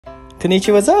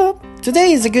Konnichiwa, what's up?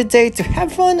 Today is a good day to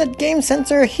have fun at Game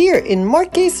Center here in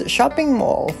Mark's shopping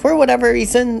mall. For whatever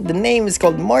reason, the name is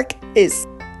called Mark Is.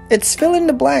 It's fill in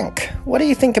the blank. What do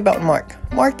you think about Mark?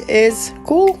 Mark is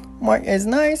cool, Mark is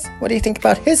nice. What do you think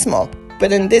about his mall?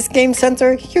 But in this Game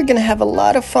Center, you're gonna have a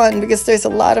lot of fun because there's a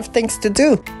lot of things to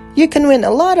do. You can win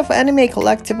a lot of anime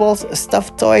collectibles,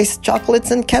 stuffed toys, chocolates,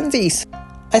 and candies.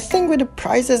 I think with the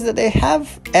prizes that they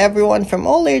have, everyone from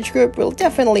all age group will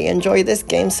definitely enjoy this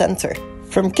Game Center.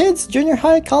 From kids, junior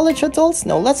high, college, adults,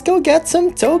 now let's go get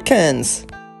some tokens.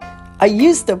 I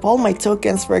used up all my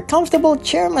tokens for a comfortable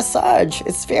chair massage.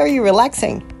 It's very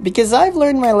relaxing. Because I've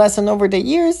learned my lesson over the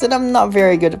years that I'm not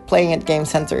very good at playing at Game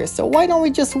Center, so why don't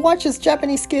we just watch this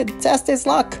Japanese kid test his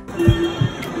luck?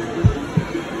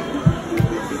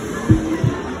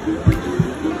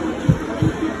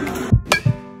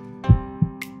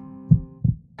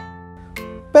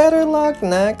 Better luck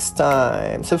next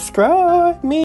time. Subscribe me.